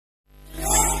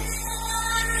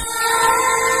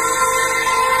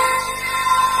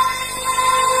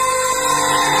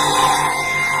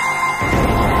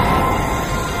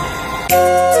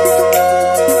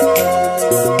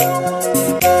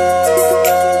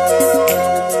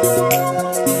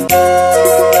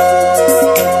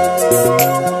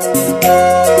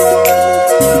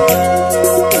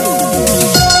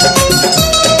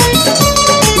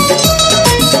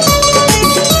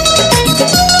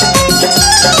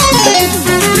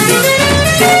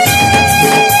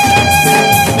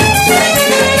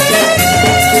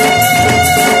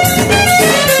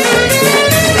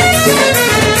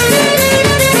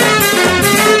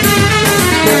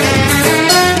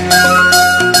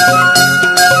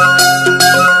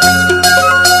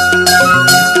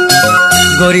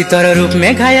गोरी तोर रूप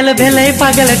में घायल भेले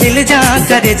पागल दिल जा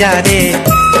करे जा रे।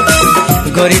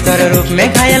 गोरी तोर रूप में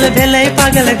घायल भेले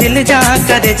पागल दिल जा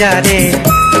करे जा रे।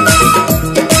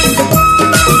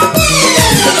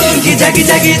 गिजा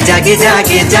गिजा गिजा गिजा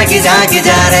गिजा गिजा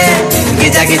गिजा रे।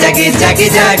 गिजा गिजा गिजा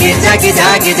गिजा गिजा गिजा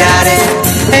गिजा रे।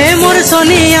 ए मोर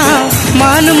सोनिया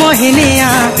मान मोहिनिया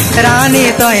रानी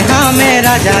तो यहाँ में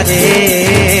राजा रे।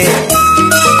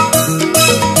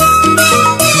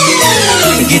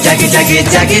 गिजा गिजा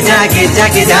गिजा गिजा गिजा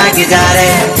गिजा गिजा रे।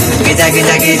 गिजा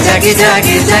गिजा गिजा गिजा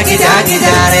गिजा गिजा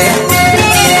गिजा रे।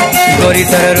 गोरी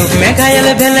तोर रूप में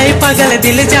घायल भेले पागल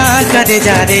दिल जा करे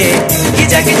जा रे।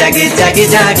 गिजा गिजा गिजा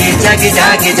गिजा गिजा गिजा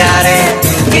गिजा रे।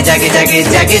 गिजा गिजा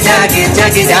गिजा गिजा गिजा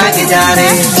गिजा गिजा रे।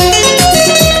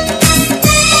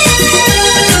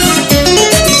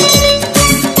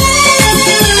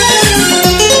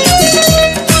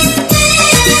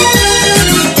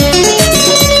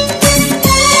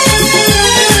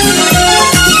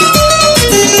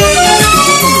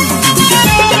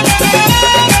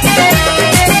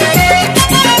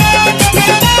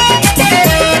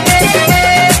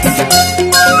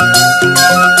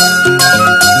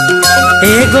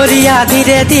 गोरिया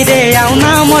धीरे धीरे आओ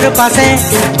ना मोर पासे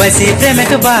बसी प्रेम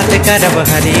के बात करब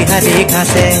हरी हरी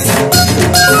घासे।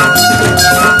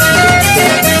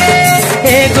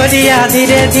 ए गोरिया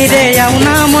धीरे धीरे आओ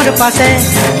ना मोर पासे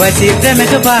बसी प्रेम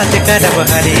के बात करब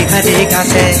हरी हरी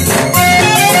घासे।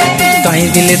 तोही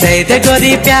दिल दे दे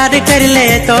गोरी प्यार कर ले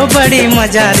तो बड़ी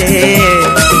मजा रे।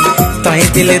 तोही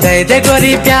दिल दे दे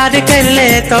गोरी प्यार कर ले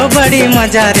तो बड़ी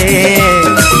मजा रे।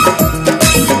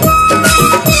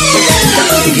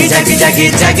 गिजा गिजा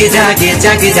गिजा गिजा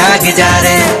गिजा गिजा गिजा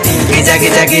रे। गिजा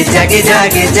गिजा गिजा गिजा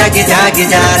गिजा गिजा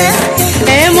गिजा रे।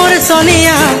 ए मोर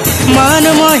सोनिया मान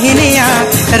मोहिनिया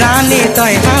रानी तो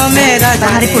यहाँ मेरा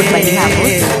गिजा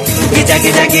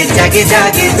गिजा गिजा गिजा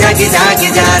गिजा गिजा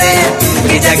गिजा रे।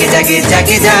 गिजा गिजा गिजा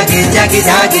गिजा गिजा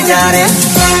गिजा गिजा रे।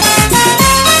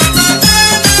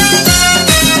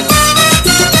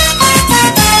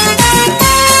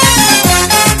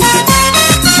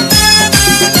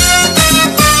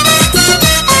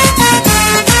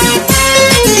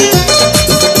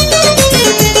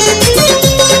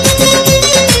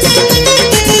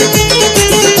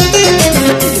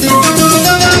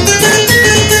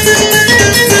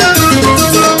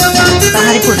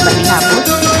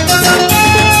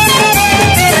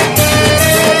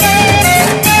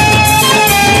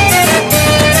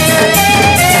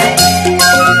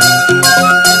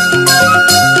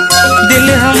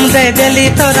 दिली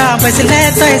तोरा बचले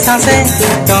तो सासे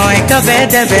तो कबे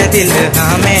देबे दिल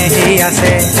हमें ही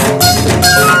आसे।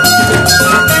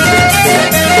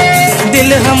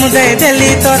 दिल हम दे दिली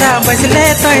तोरा बचले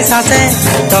तो सासे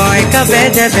तो कबे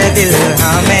देबे दिल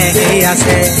हमें ही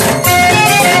आसे।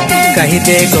 कही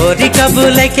दे गोरी कब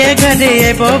लेके घर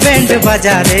एबो बैंड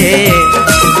बजा रे।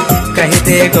 कही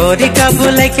दे गोरी कब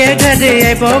लेके घर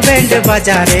एबो बैंड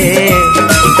बजा रे।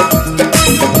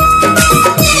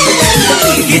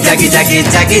 गिजा गिजा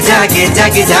गिजा गिजा गिजा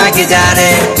गिजा गिजा रे।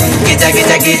 गिजा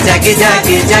गिजा गिजा गिजा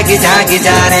गिजा गिजा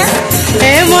गिजा रे। ए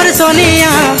मोर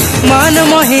सोनिया मान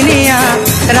मोहिनिया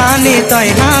रानी तो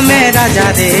यहाँ में राजा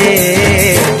रे।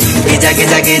 गिजा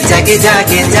गिजा गिजा गिजा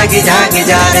गिजा गिजा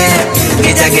गिजा रे।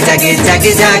 गिजा गिजा गिजा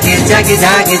गिजा गिजा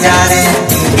गिजा गिजा रे।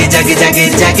 गिजा गिजा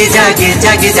गिजा गिजा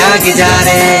गिजा गिजा गिजा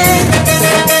रे।